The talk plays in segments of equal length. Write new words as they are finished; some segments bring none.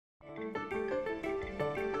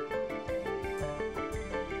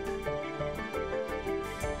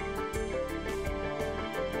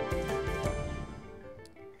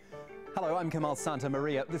I'm Kamal Santa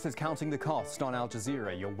Maria. This is Counting the Cost on Al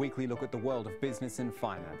Jazeera, your weekly look at the world of business and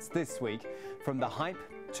finance. This week, from the hype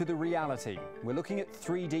to the reality, we're looking at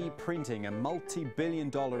 3D printing, a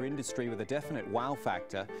multi-billion-dollar industry with a definite wow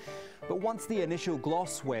factor. But once the initial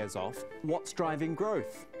gloss wears off, what's driving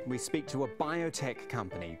growth? We speak to a biotech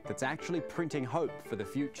company that's actually printing hope for the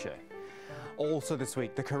future. Also this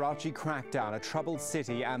week, the Karachi crackdown, a troubled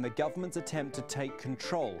city, and the government's attempt to take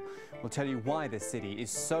control. We'll tell you why this city is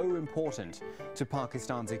so important to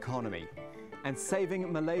Pakistan's economy. And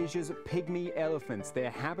saving Malaysia's pygmy elephants, their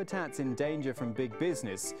habitat's in danger from big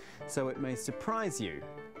business, so it may surprise you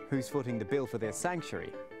who's footing the bill for their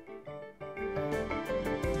sanctuary.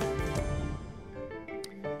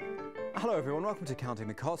 Hello everyone, welcome to Counting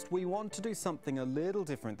the Cost. We want to do something a little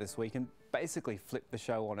different this week and basically flip the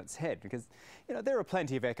show on its head because, there are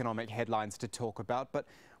plenty of economic headlines to talk about, but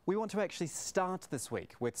we want to actually start this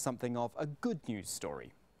week with something of a good news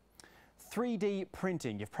story. 3D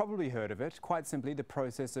printing, you've probably heard of it, quite simply the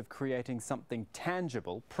process of creating something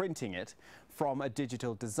tangible, printing it from a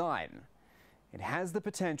digital design. It has the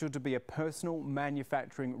potential to be a personal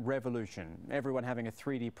manufacturing revolution, everyone having a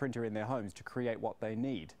 3D printer in their homes to create what they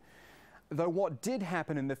need. Though what did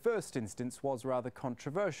happen in the first instance was rather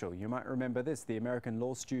controversial. You might remember this, the American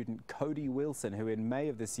law student Cody Wilson, who in May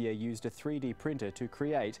of this year used a 3D printer to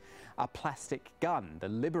create a plastic gun, the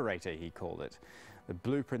Liberator he called it. The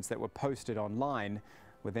blueprints that were posted online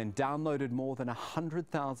were then downloaded more than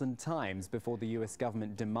 100,000 times before the US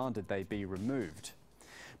government demanded they be removed.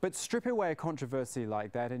 But strip away a controversy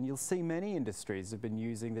like that and you'll see many industries have been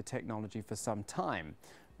using the technology for some time.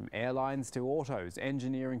 From airlines to autos,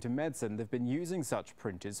 engineering to medicine, they've been using such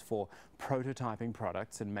printers for prototyping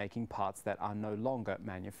products and making parts that are no longer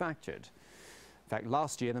manufactured. In fact,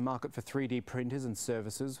 last year the market for 3D printers and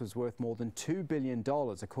services was worth more than $2 billion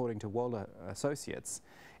according to Waller Associates.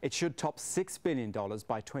 It should top $6 billion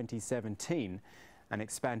by 2017 and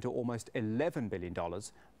expand to almost $11 billion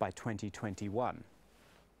by 2021.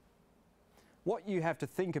 What you have to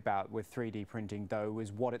think about with 3D printing, though,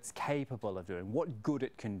 is what it's capable of doing, what good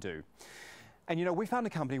it can do. And we found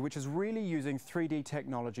a company which is really using 3D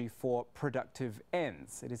technology for productive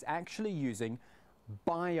ends. It is actually using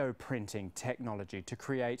bioprinting technology to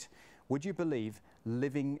create, would you believe,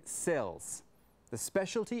 living cells. The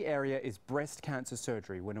specialty area is breast cancer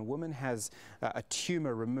surgery. When a woman has a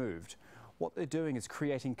tumor removed, what they're doing is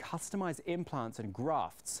creating customized implants and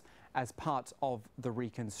grafts as part of the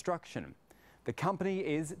reconstruction. The company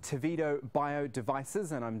is Tevido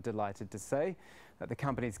Biodevices, and I'm delighted to say that the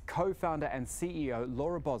company's co-founder and CEO,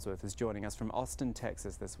 Laura Bosworth, is joining us from Austin,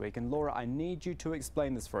 Texas this week. And Laura, I need you to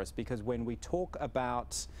explain this for us because when we talk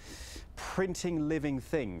about printing living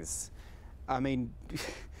things, I mean,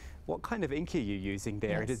 what kind of ink are you using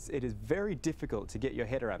there? Yes. It is very difficult to get your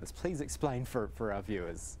head around this. Please explain for our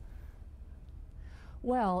viewers.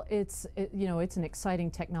 Well, it's an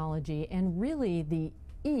exciting technology, and really the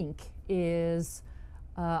ink is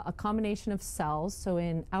a combination of cells. So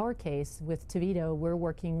in our case with Tevido, we're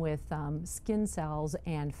working with skin cells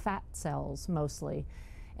and fat cells mostly.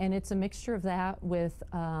 And it's a mixture of that with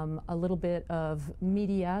a little bit of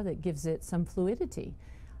media that gives it some fluidity.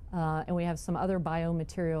 And we have some other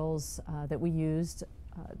biomaterials that we used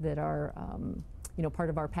that are part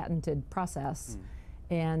of our patented process.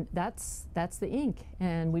 And that's the ink.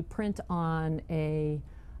 And we print on a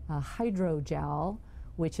hydrogel,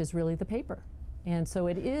 which is really the paper. And so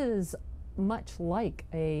it is much like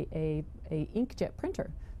a inkjet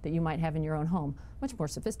printer that you might have in your own home. Much more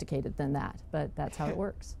sophisticated than that, but that's how it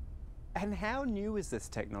works. And how new is this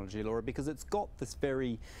technology, Laura? Because it's got this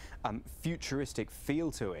very futuristic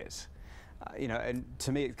feel to it. And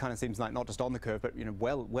to me it kind of seems like not just on the curve, but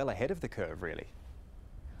well ahead of the curve, really.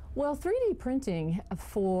 Well, 3D printing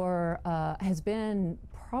has been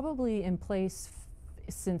probably in place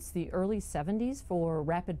since the early 70s for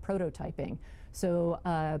rapid prototyping. So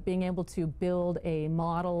being able to build a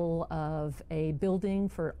model of a building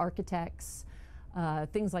for architects,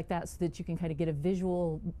 things like that, so that you can kind of get a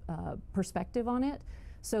visual perspective on it.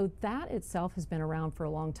 So that itself has been around for a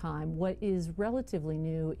long time. What is relatively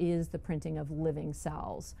new is the printing of living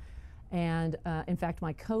cells. And in fact,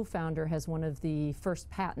 my co-founder has one of the first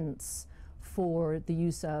patents for the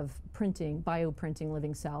use of bioprinting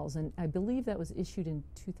living cells, and I believe that was issued in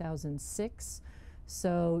 2006.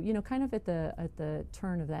 So kind of at the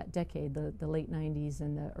turn of that decade, the late 90s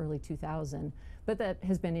and the early 2000s, but that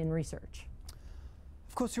has been in research.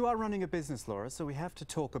 Of course, you are running a business, Laura, so we have to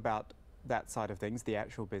talk about that side of things, the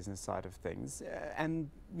actual business side of things, and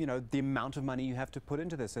the amount of money you have to put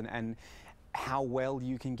into this, and how well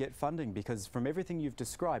you can get funding, because from everything you've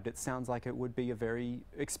described, it sounds like it would be a very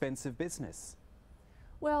expensive business.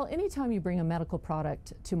 Well, anytime you bring a medical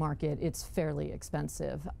product to market, it's fairly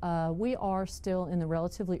expensive. We are still in the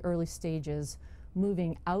relatively early stages,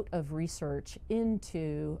 moving out of research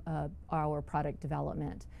into our product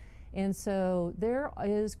development. And so there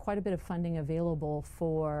is quite a bit of funding available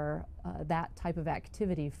for that type of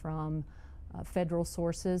activity from federal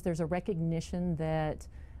sources. There's a recognition that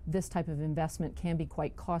this type of investment can be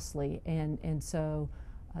quite costly, and so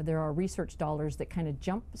there are research dollars that kind of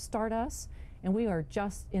jumpstart us, and we are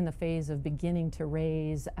just in the phase of beginning to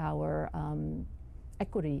raise our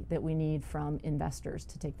equity that we need from investors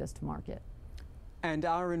to take this to market. And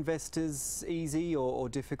are investors easy or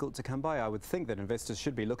difficult to come by? I would think that investors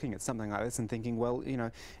should be looking at something like this and thinking, well, you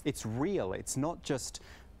know, it's real. It's not just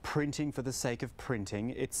printing for the sake of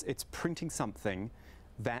printing. It's printing something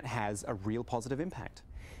that has a real positive impact.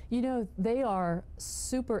 You know, they are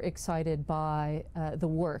super excited by the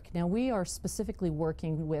work. Now, we are specifically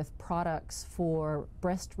working with products for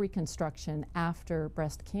breast reconstruction after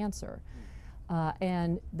breast cancer.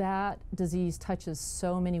 And that disease touches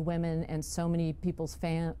so many women and so many people's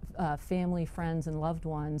family, friends, and loved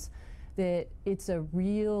ones that it's a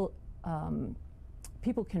real,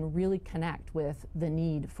 people can really connect with the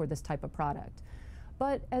need for this type of product.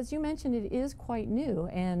 But as you mentioned, it is quite new,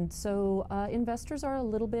 and so investors are a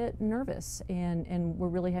little bit nervous, and we're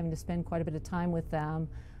really having to spend quite a bit of time with them,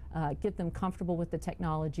 get them comfortable with the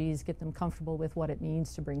technologies, get them comfortable with what it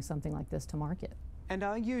means to bring something like this to market. And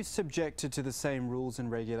are you subjected to the same rules and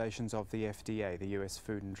regulations of the FDA, the US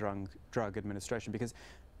Food and Drug Administration? Because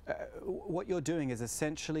what you're doing is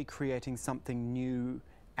essentially creating something new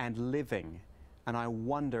and living, and I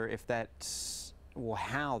wonder if that, or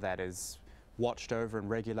how that is watched over and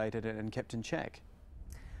regulated and kept in check.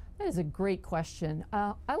 That is a great question.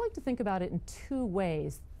 I like to think about it in two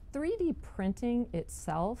ways. 3D printing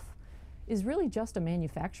itself is really just a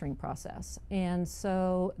manufacturing process, and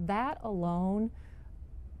so that alone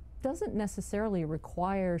doesn't necessarily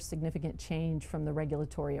require significant change from the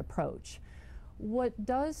regulatory approach. What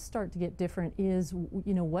does start to get different is,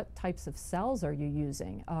 you know, what types of cells are you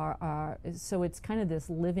using? So it's kind of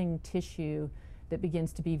this living tissue that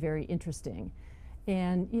begins to be very interesting.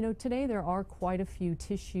 And you know, today there are quite a few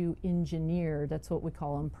tissue engineered, that's what we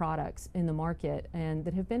call them, products in the market, and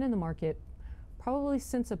that have been in the market probably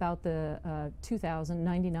since about the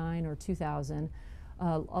 1999 or 2000.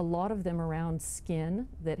 A lot of them around skin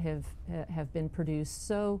that have been produced.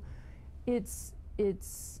 So it's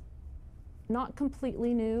not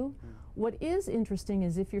completely new. What is interesting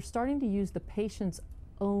is if you're starting to use the patient's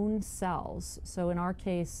own cells. So in our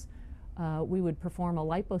case, we would perform a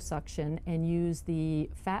liposuction and use the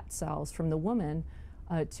fat cells from the woman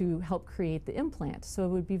to help create the implant. So it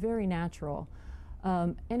would be very natural.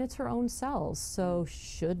 And it's her own cells. So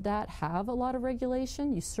should that have a lot of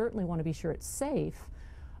regulation? You certainly want to be sure it's safe.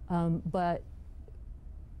 But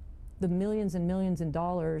the millions and millions in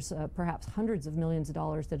dollars, perhaps hundreds of millions of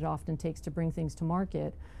dollars that it often takes to bring things to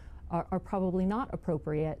market are probably not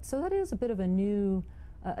appropriate. So that is a bit of a new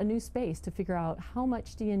space to figure out how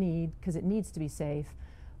much do you need, because it needs to be safe,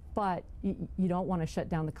 but you don't want to shut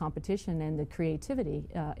down the competition and the creativity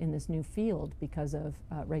in this new field because of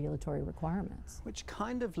regulatory requirements. Which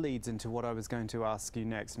kind of leads into what I was going to ask you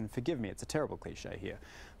next, and forgive me, it's a terrible cliche here,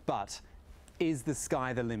 but is the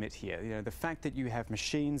sky the limit here? You know, the fact that you have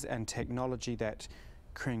machines and technology that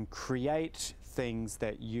can create things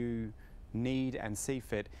that you need and see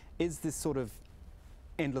fit, is this sort of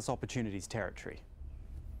endless opportunities territory?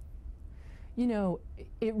 You know,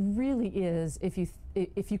 it really is if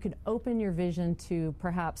you can open your vision to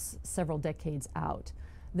perhaps several decades out.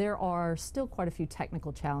 There are still quite a few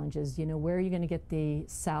technical challenges. You know, where are you going to get the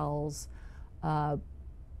cells?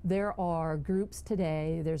 There are groups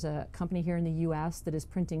today. There's a company here in the US that is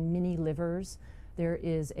printing mini livers. There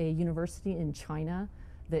is a university in China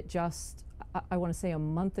that just, I want to say a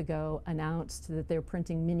month ago, announced that they're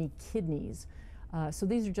printing mini kidneys. So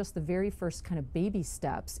these are just the very first kind of baby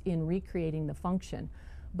steps in recreating the function.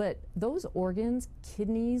 But those organs,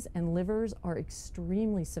 kidneys and livers, are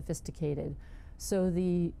extremely sophisticated. So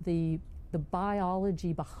the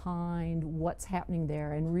biology behind what's happening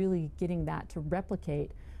there and really getting that to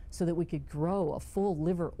replicate so that we could grow a full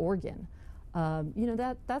liver organ, you know,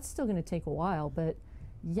 that's still going to take a while, but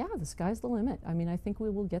yeah, the sky's the limit. I mean, I think we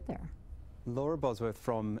will get there. Laura Bosworth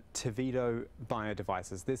from Tovedo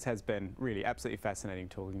Biodevices. This has been really absolutely fascinating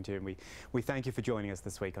talking to you, and we thank you for joining us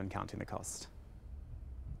this week on Counting the Cost.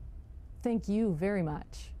 Thank you very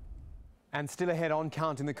much. And still ahead on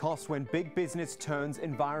Counting the Cost when big business turns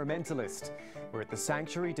environmentalist. We're at the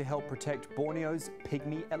sanctuary to help protect Borneo's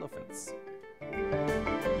pygmy elephants.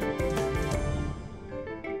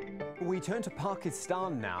 We turn to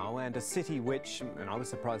Pakistan now, and a city which, and I was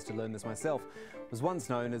surprised to learn this myself, was once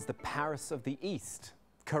known as the Paris of the East.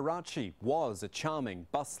 Karachi was a charming,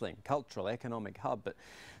 bustling, cultural, economic hub, but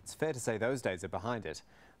it's fair to say those days are behind it.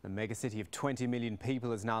 The megacity of 20 million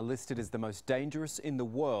people is now listed as the most dangerous in the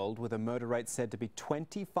world, with a murder rate said to be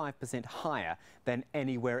 25% higher than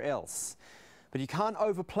anywhere else. But you can't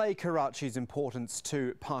overplay Karachi's importance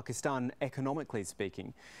to Pakistan economically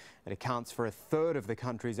speaking. It accounts for a third of the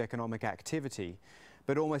country's economic activity.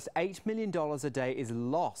 But almost $8 million a day is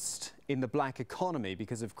lost in the black economy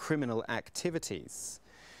because of criminal activities.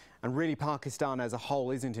 And really, Pakistan as a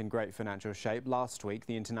whole isn't in great financial shape. Last week,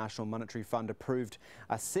 the International Monetary Fund approved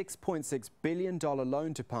a $6.6 billion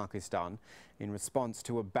loan to Pakistan in response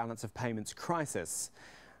to a balance of payments crisis.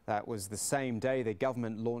 That was the same day the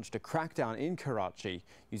government launched a crackdown in Karachi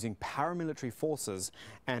using paramilitary forces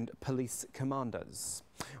and police commandos.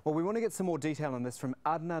 Well, we want to get some more detail on this from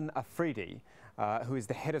Adnan Afridi, who is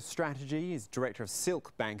the head of strategy, he's director of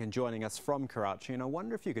Silk Bank and joining us from Karachi. And I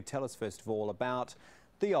wonder if you could tell us first of all about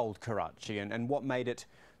the old Karachi and what made it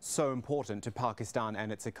so important to Pakistan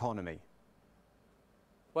and its economy.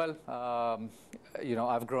 Well,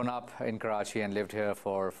 I've grown up in Karachi and lived here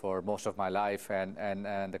for most of my life, and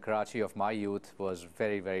the Karachi of my youth was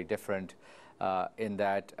very, very different in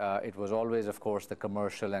that it was always, of course, the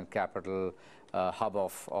commercial and capital hub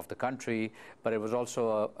of the country, but it was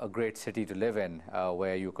also a great city to live in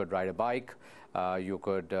where you could ride a bike, you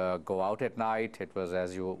could go out at night. It was,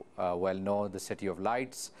 as you well know, the city of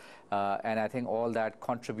lights, and I think all that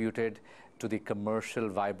contributed to the commercial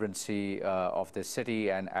vibrancy of the city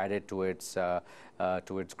and added to its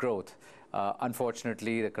growth.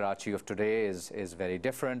 Unfortunately, the Karachi of today is very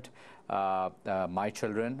different. My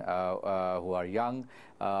children, who are young,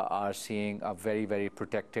 are seeing a very, very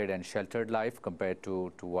protected and sheltered life compared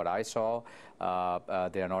to what I saw.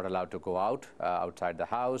 They are not allowed to go out outside the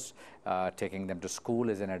house. Taking them to school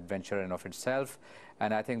is an adventure in of itself.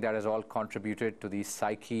 And I think that has all contributed to the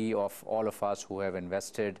psyche of all of us who have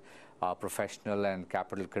invested professional and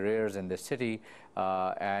capital careers in this city,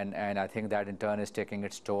 and I think that in turn is taking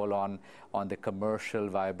its toll on the commercial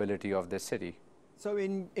viability of this city. So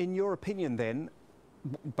in your opinion then,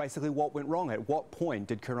 basically what went wrong? At what point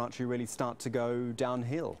did Karachi really start to go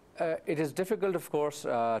downhill? It is difficult, of course,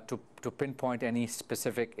 to pinpoint any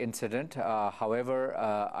specific incident. However,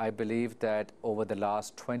 I believe that over the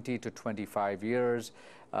last 20 to 25 years,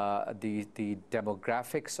 the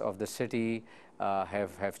demographics of the city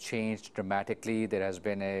have changed dramatically. There has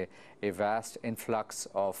been a vast influx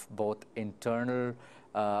of both internal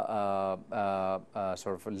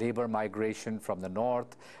sort of labor migration from the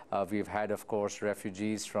north. We've had, of course,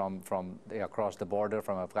 refugees from across the border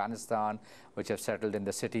from Afghanistan, which have settled in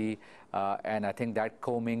the city. And I think that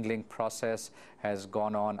commingling process has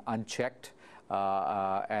gone on unchecked.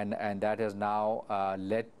 And that has now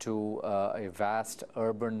led to a vast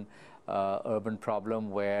urban problem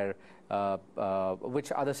where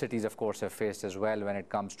which other cities, of course, have faced as well when it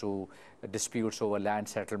comes to disputes over land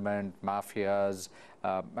settlement, mafias,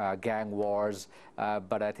 gang wars.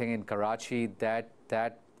 But I think in Karachi,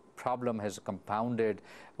 that problem has compounded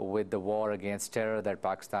with the war against terror that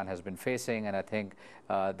Pakistan has been facing, and I think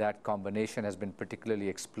that combination has been particularly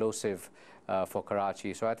explosive for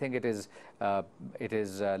Karachi. So I think it is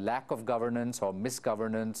lack of governance or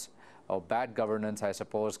misgovernance or bad governance, I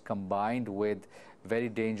suppose, combined with very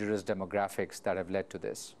dangerous demographics that have led to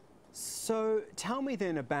this. So tell me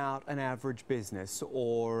then about an average business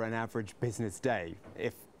or an average business day,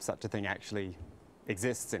 if such a thing actually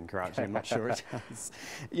exists in Karachi. I'm not sure it does.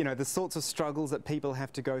 You know, the sorts of struggles that people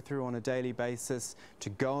have to go through on a daily basis to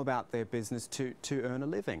go about their business to earn a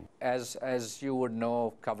living. As you would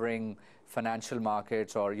know, covering financial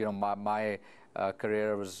markets, or my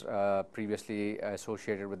career was previously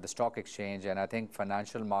associated with the stock exchange, and I think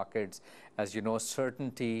financial markets, as you know,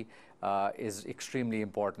 certainty is extremely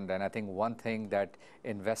important. And I think one thing that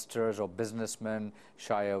investors or businessmen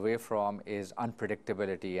shy away from is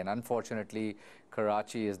unpredictability. And unfortunately,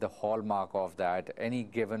 Karachi is the hallmark of that. Any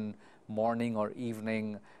given morning or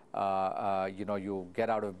evening, you get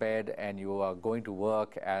out of bed and you are going to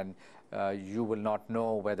work, and you will not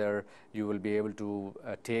know whether you will be able to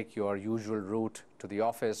take your usual route to the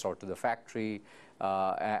office or to the factory,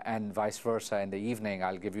 and vice versa in the evening.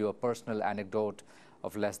 I'll give you a personal anecdote.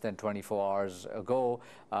 of less than 24 hours ago,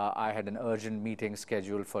 I had an urgent meeting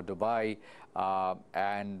scheduled for Dubai,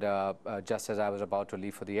 and just as I was about to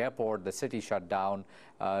leave for the airport, the city shut down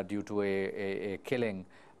due to a killing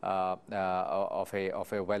of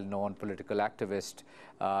a well-known political activist,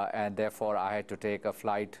 and therefore I had to take a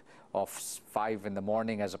flight of 5 in the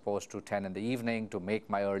morning as opposed to 10 in the evening to make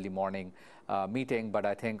my early morning meeting. But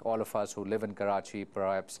I think all of us who live in Karachi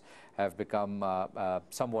perhaps have become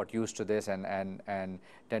somewhat used to this and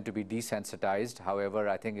tend to be desensitized. However,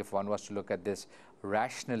 I think if one was to look at this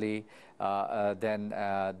rationally, then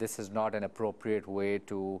this is not an appropriate way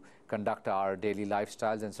to conduct our daily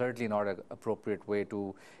lifestyles, and certainly not an appropriate way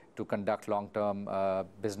to conduct long-term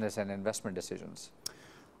business and investment decisions.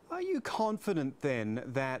 Are you confident then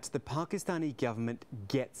that the Pakistani government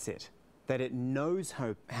gets it, that it knows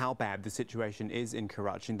how bad the situation is in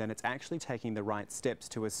Karachi, and that it's actually taking the right steps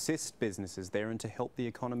to assist businesses there and to help the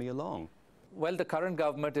economy along? Well, the current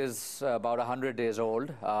government is about 100 days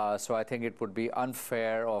old, so I think it would be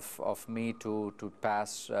unfair of me to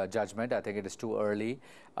pass judgment. I think it is too early.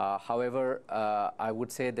 However, I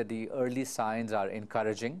would say that the early signs are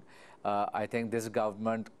encouraging. I think this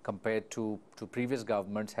government, compared to previous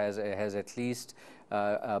governments, has at least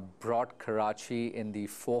brought Karachi in the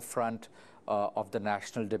forefront of the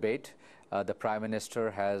national debate. The Prime Minister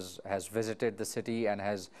has visited the city and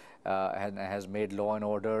has made law and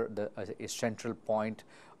order a central point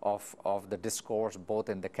of the discourse, both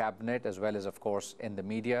in the cabinet as well as, of course, in the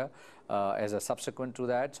media as a subsequent to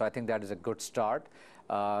that. So I think that is a good start.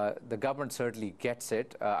 The government certainly gets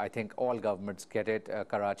it. I think all governments get it.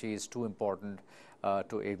 Karachi is too important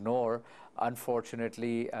to ignore.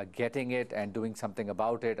 Unfortunately, getting it and doing something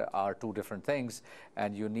about it are two different things,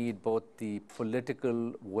 and you need both the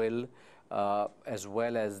political will as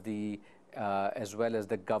well as the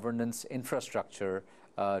governance infrastructure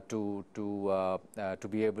to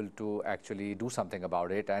be able to actually do something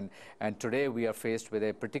about it. And today we are faced with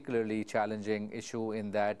a particularly challenging issue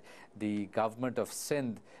in that the government of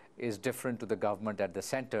Sindh is different to the government at the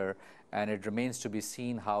center, and it remains to be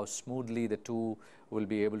seen how smoothly the two will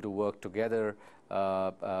be able to work together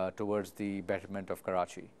towards the betterment of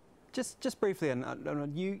Karachi. Just briefly, and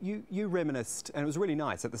you reminisced, and it was really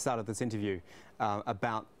nice at the start of this interview,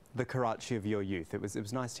 about the Karachi of your youth. It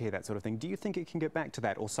was nice to hear that sort of thing. Do you think it can get back to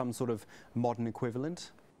that, or some sort of modern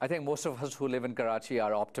equivalent? I think most of us who live in Karachi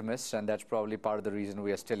are optimists, and that's probably part of the reason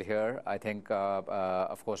we are still here. I think,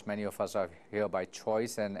 of course, many of us are here by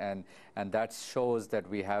choice, and that shows that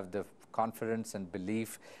we have the confidence and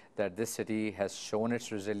belief that this city has shown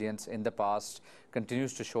its resilience in the past,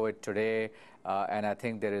 continues to show it today, and I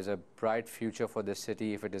think there is a bright future for this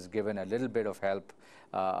city if it is given a little bit of help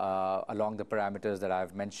along the parameters that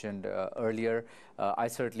I've mentioned earlier. I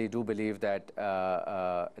certainly do believe that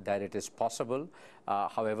that it is possible.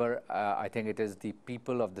 However, I think it is the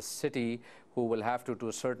people of the city who will have to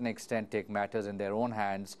a certain extent, take matters in their own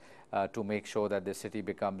hands to make sure that the city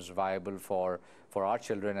becomes viable for our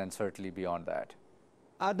children and certainly beyond that.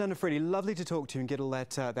 Adnan Afridi, lovely to talk to you and get all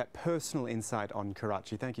that personal insight on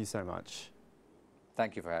Karachi. Thank you so much.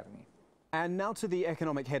 Thank you for having me. And now to the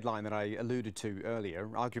economic headline that I alluded to earlier,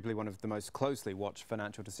 arguably one of the most closely watched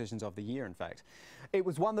financial decisions of the year, in fact. It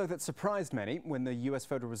was one, though, that surprised many when the US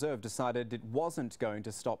Federal Reserve decided it wasn't going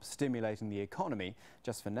to stop stimulating the economy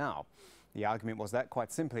just for now. The argument was that,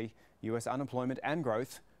 quite simply, US unemployment and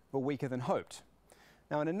growth were weaker than hoped.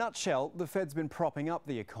 Now, in a nutshell, the Fed's been propping up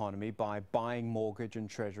the economy by buying mortgage and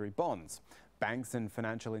treasury bonds. Banks and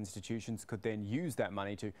financial institutions could then use that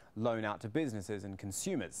money to loan out to businesses and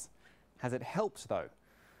consumers. Has it helped, though?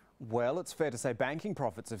 Well, it's fair to say banking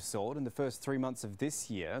profits have soared. In the first 3 months of this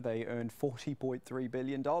year, they earned $40.3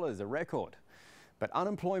 billion, a record. But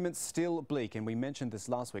unemployment's still bleak, and we mentioned this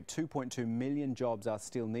last week. 2.2 million jobs are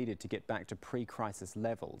still needed to get back to pre-crisis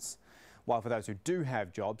levels. While for those who do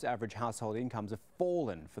have jobs, average household incomes have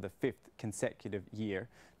fallen for the 5th consecutive year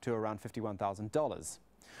to around $51,000.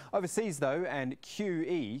 Overseas, though, and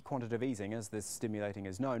QE, quantitative easing, as this stimulating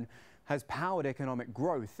is known, has powered economic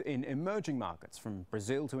growth in emerging markets from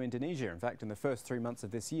Brazil to Indonesia. In fact, in the first 3 months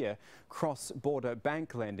of this year, cross-border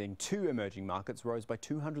bank lending to emerging markets rose by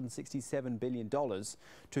 $267 billion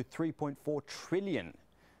to $3.4 trillion.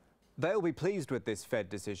 They'll be pleased with this Fed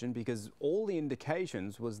decision because all the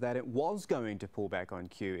indications was that it was going to pull back on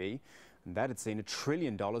QE, and that had seen $1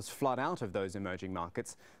 trillion flood out of those emerging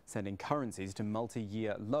markets, sending currencies to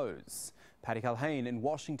multi-year lows. Paddy Culhane in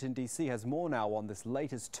Washington, D.C. has more now on this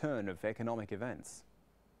latest turn of economic events.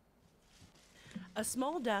 A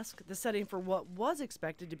small desk, the setting for what was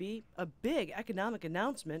expected to be a big economic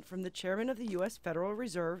announcement from the chairman of the U.S. Federal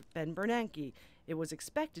Reserve, Ben Bernanke. It was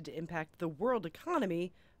expected to impact the world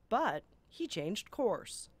economy, but he changed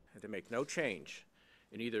course. And to make no change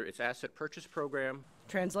in either its asset purchase program.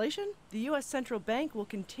 Translation? The U.S. Central Bank will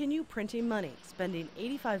continue printing money, spending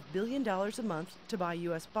 $85 billion a month to buy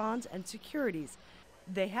U.S. bonds and securities.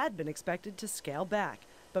 They had been expected to scale back,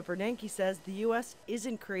 but Bernanke says the U.S.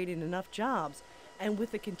 isn't creating enough jobs. And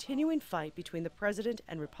with the continuing fight between the president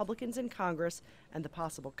and Republicans in Congress and the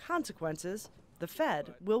possible consequences, the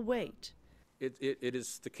Fed will wait. It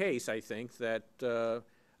is the case, I think, that a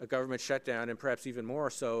government shutdown, and perhaps even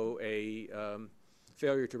more so a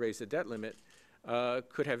failure to raise the debt limit,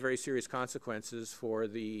 could have very serious consequences for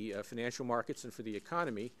the financial markets and for the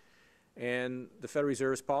economy. And the Federal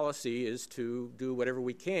Reserve's policy is to do whatever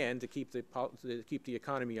we can to keep the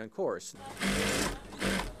economy on course.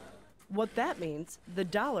 What that means, the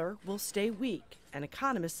dollar will stay weak, and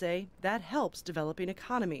economists say that helps developing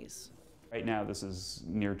economies. Right now, this is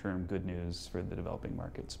near-term good news for the developing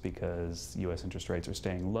markets because U.S. interest rates are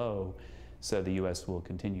staying low, so the U.S. will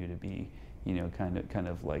continue to be, kind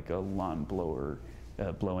of like a lawn blower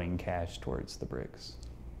blowing cash towards the BRICS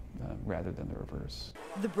rather than the reverse.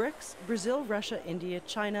 The BRICS, Brazil, Russia, India,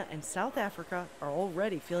 China, and South Africa are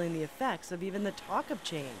already feeling the effects of even the talk of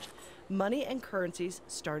change. Money and currencies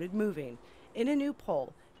started moving. In a new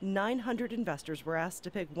poll, 900 investors were asked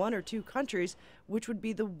to pick one or two countries which would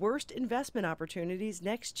be the worst investment opportunities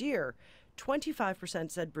next year.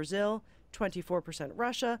 25% said Brazil, 24%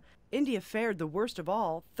 Russia. India fared the worst of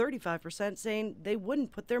all, 35% saying they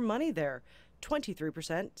wouldn't put their money there.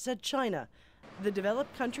 23% said China. The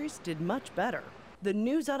developed countries did much better. The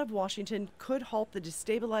news out of Washington could halt the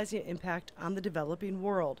destabilizing impact on the developing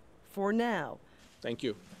world, for now. Thank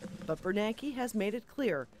you. But Bernanke has made it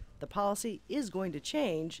clear the policy is going to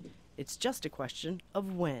change. It's just a question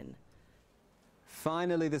of when.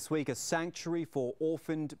 Finally this week, a sanctuary for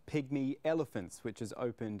orphaned pygmy elephants, which has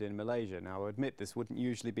opened in Malaysia. Now, I admit this wouldn't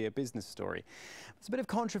usually be a business story. There's a bit of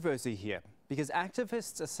controversy here because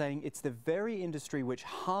activists are saying it's the very industry which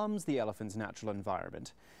harms the elephant's natural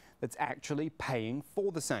environment that's actually paying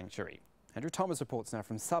for the sanctuary. Andrew Thomas reports now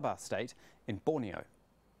from Sabah State in Borneo.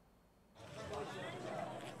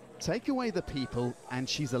 Take away the people and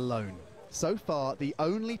she's alone. So far, the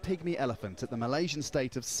only pygmy elephant at the Malaysian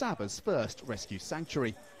state of Sabah's first rescue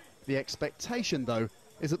sanctuary. The expectation, though,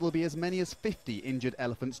 is that there'll be as many as 50 injured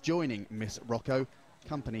elephants joining Miss Rocco,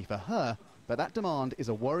 company for her, but that demand is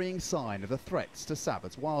a worrying sign of the threats to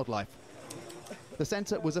Sabah's wildlife. The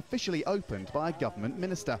centre was officially opened by a government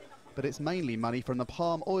minister, but it's mainly money from the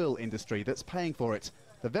palm oil industry that's paying for it,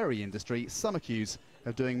 the very industry some accuse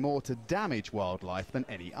of doing more to damage wildlife than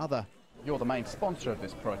any other. You're the main sponsor of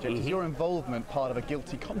this project. Is your involvement part of a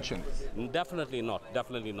guilty conscience? Definitely not,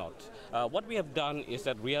 definitely not. What we have done is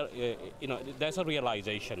that we are, there's a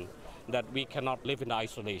realization that we cannot live in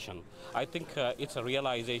isolation. I think it's a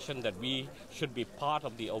realization that we should be part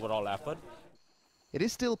of the overall effort. It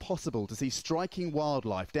is still possible to see striking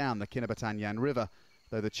wildlife down the Kinabatangan River,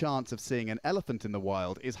 though the chance of seeing an elephant in the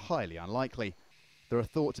wild is highly unlikely. There are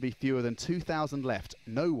thought to be fewer than 2,000 left.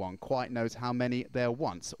 No one quite knows how many there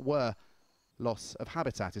once were. Loss of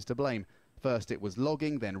habitat is to blame. First it was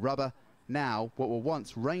logging, then rubber. Now what were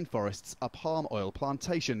once rainforests are palm oil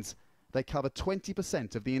plantations. They cover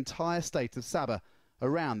 20% of the entire state of Sabah.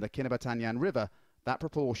 Around the Kinabatangan River, that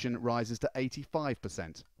proportion rises to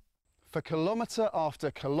 85%. For kilometre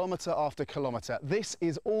after kilometre after kilometre, this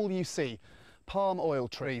is all you see, palm oil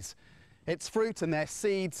trees. Its fruit and their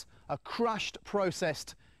seeds are crushed,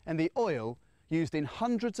 processed, and the oil used in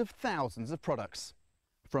hundreds of thousands of products.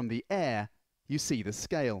 From the air, you see the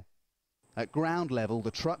scale. At ground level,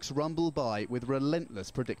 the trucks rumble by with relentless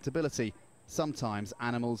predictability. Sometimes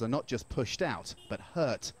animals are not just pushed out, but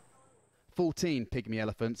hurt. 14 pygmy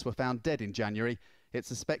elephants were found dead in January. It's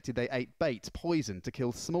suspected they ate bait poisoned to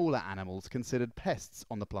kill smaller animals considered pests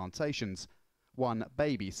on the plantations. One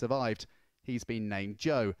baby survived. He's been named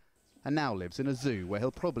Joe, and now lives in a zoo where he'll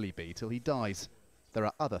probably be till he dies. There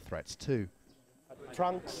are other threats too.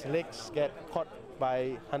 Trunks, legs get caught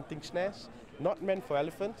by hunting snares, not meant for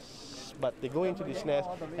elephants, but they go into the snares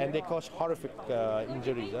and they cause horrific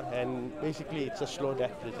injuries, and basically it's a slow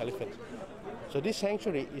death to this elephant. So this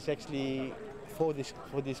sanctuary is actually for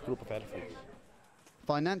this group of elephants.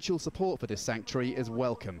 Financial support for this sanctuary is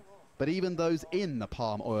welcome, but even those in the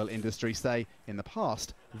palm oil industry say in the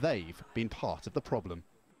past they've been part of the problem.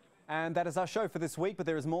 And that is our show for this week, but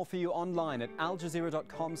there is more for you online at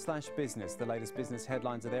aljazeera.com/business. The latest business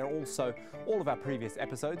headlines are there. Also, all of our previous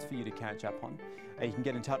episodes for you to catch up on. You can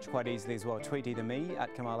get in touch quite easily as well. Tweet either me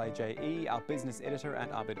at KamalAJE, our business editor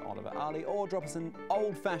at Abid Oliver Ali, or drop us an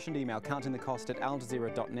old-fashioned email.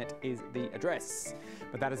 countingthecost@aljazeera.net is the address.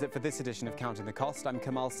 But that is it for this edition of Counting the Cost. I'm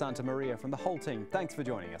Kamal Santamaria from the whole team. Thanks for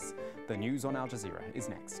joining us. The news on Al Jazeera is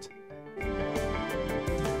next.